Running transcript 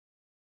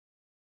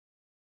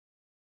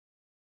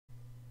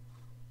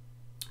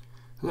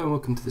Hello and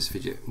welcome to this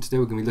video. Today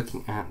we're going to be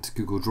looking at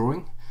Google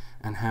Drawing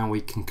and how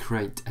we can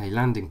create a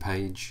landing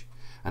page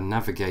and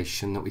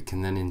navigation that we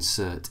can then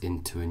insert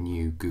into a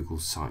new Google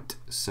site.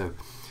 So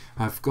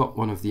I've got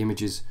one of the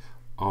images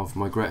of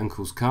my great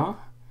uncle's car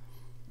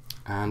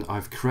and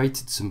I've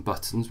created some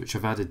buttons which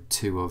I've added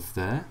 2 of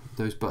there.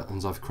 Those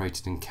buttons I've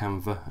created in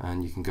Canva,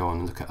 and you can go on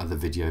and look at other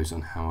videos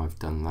on how I've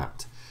done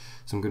that.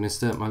 So I'm going to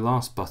insert my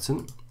last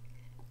button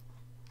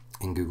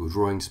in Google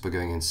Drawing just by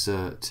going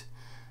Insert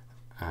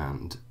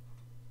and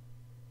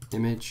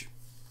Image.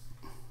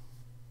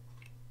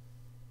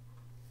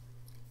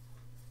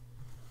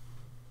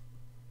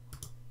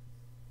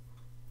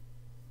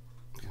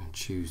 I'm going to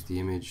choose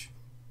the image.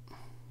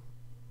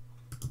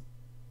 I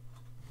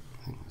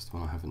think that's the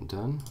one I haven't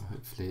done.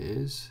 Hopefully it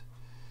is.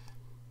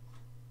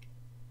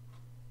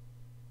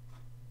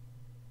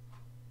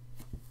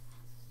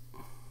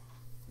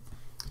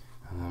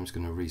 And I'm just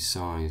going to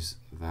resize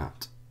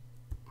that.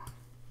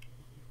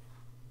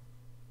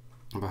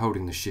 And by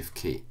holding the Shift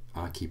key,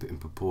 I keep it in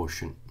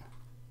proportion.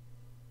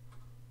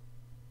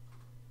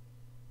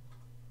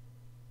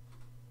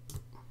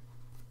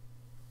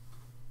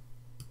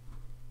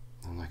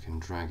 And I can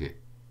drag it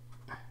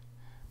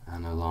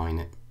and align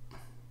it.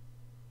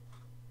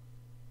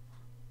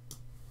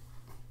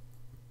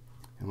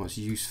 And what's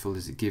useful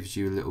is it gives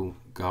you a little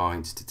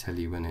guide to tell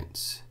you when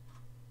it's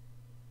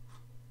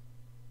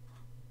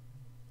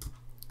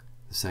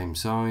the same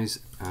size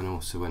and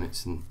also when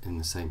it's in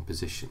the same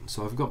position.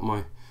 So I've got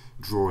my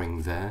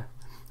drawing there.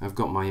 I've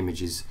got my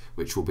images,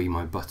 which will be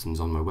my buttons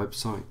on my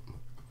website.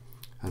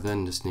 I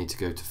then just need to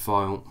go to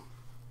File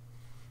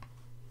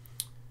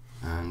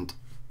and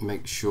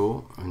make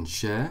sure and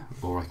Share,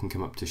 or I can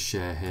come up to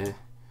Share here,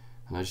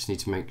 and I just need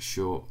to make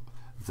sure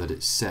that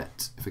it's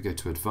set, if I go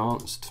to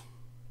Advanced,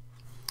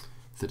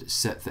 that it's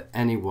set that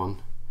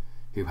anyone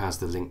who has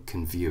the link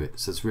can view it.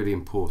 So it's really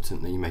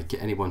important that you make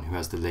it anyone who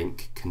has the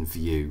link can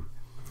view,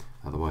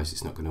 otherwise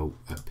it's not going to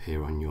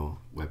appear on your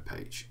web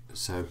page.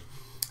 So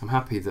I'm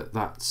happy that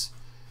that's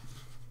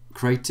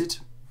created.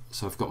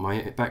 So I've got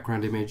my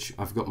background image,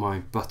 I've got my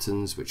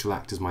buttons which will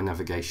act as my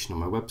navigation on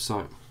my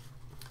website.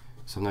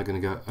 So I'm now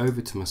going to go over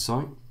to my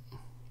site.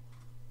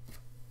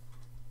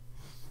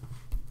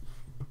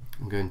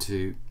 I'm going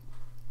to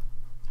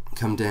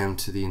come down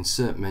to the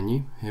Insert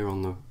menu here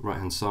on the right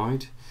hand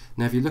side.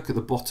 Now if you look at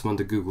the bottom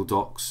under Google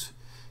Docs,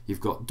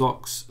 you've got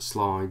Docs,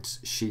 Slides,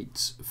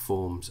 Sheets,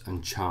 Forms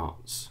and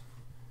Charts.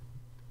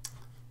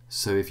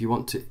 So if you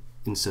want to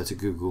insert a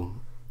Google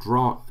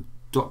drawing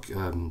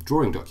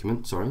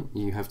document,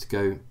 you have to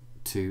go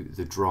to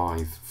the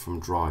Drive from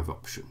Drive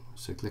option.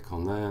 So click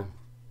on there,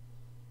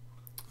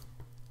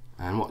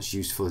 and what's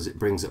useful is it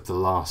brings up the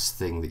last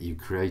thing that you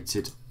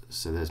created.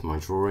 So there's my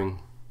drawing,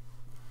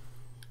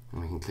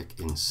 and we can click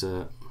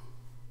Insert,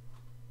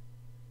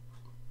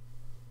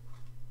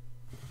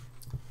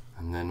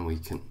 and then we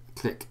can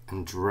click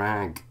and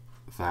drag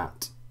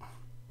that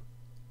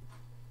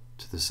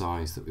to the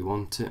size that we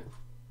want it.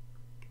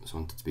 Just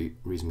want it to be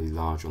reasonably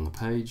large on the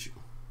page.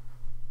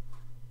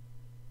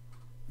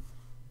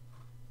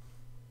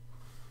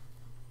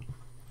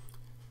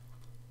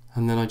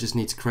 And then I just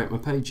need to create my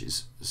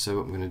pages. So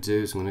what I'm going to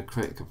do is I'm going to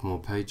create a couple more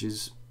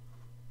pages.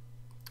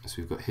 So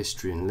we've got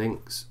history and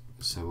links.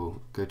 So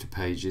we'll go to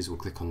pages, we'll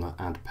click on the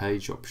Add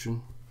Page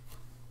option.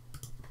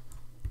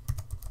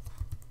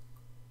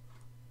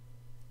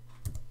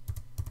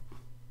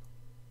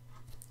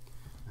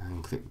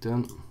 And click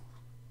Done.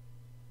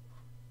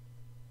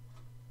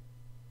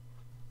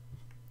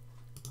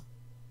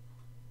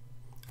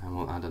 And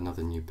we'll add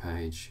another new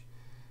page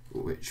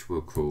which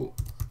we'll call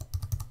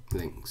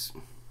Links,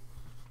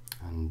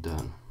 and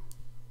Done.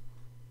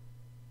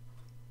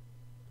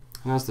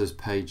 And as those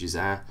pages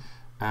are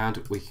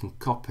add, we can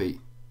copy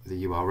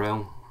the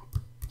URL,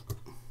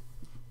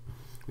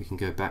 we can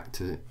go back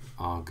to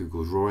our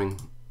Google Drawing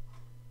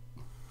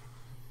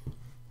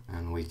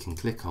and we can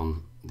click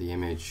on the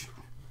image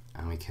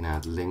and we can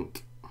add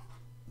link,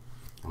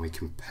 and we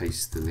can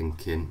paste the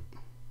link in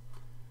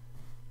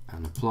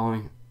and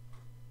apply.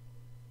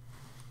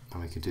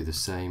 And we can do the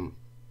same.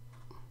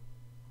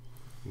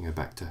 We can go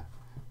back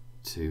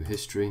to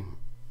history.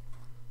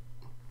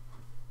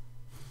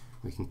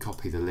 We can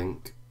copy the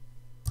link.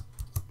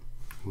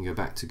 We can go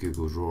back to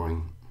Google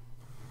Drawing.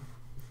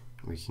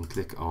 We can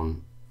click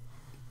on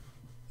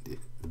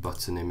the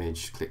button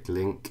image, click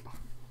link,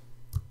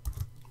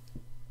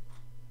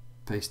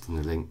 paste in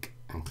the link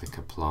and click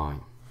apply.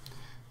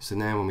 So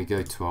now when we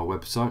go to our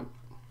website,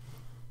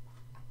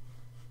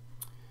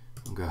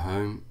 we'll go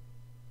home.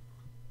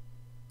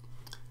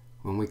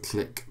 When we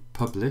click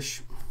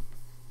publish,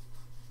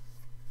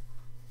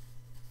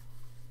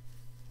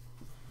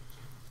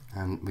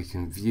 and we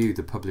can view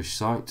the published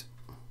site,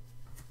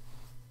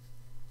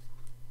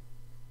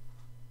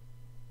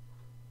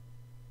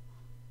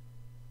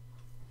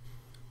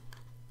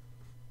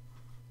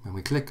 when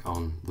we click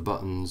on the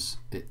buttons,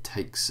 it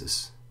takes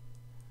us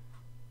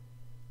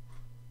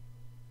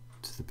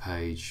to the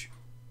page.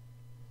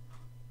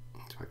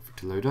 Let's wait for it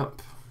to load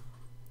up,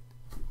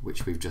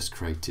 which we've just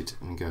created,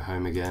 and go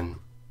home again.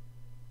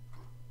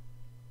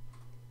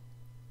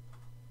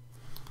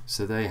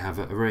 So they have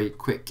a very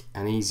quick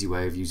and easy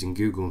way of using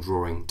Google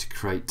Drawing to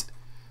create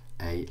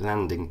a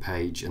landing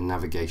page and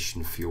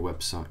navigation for your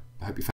website. I hope you found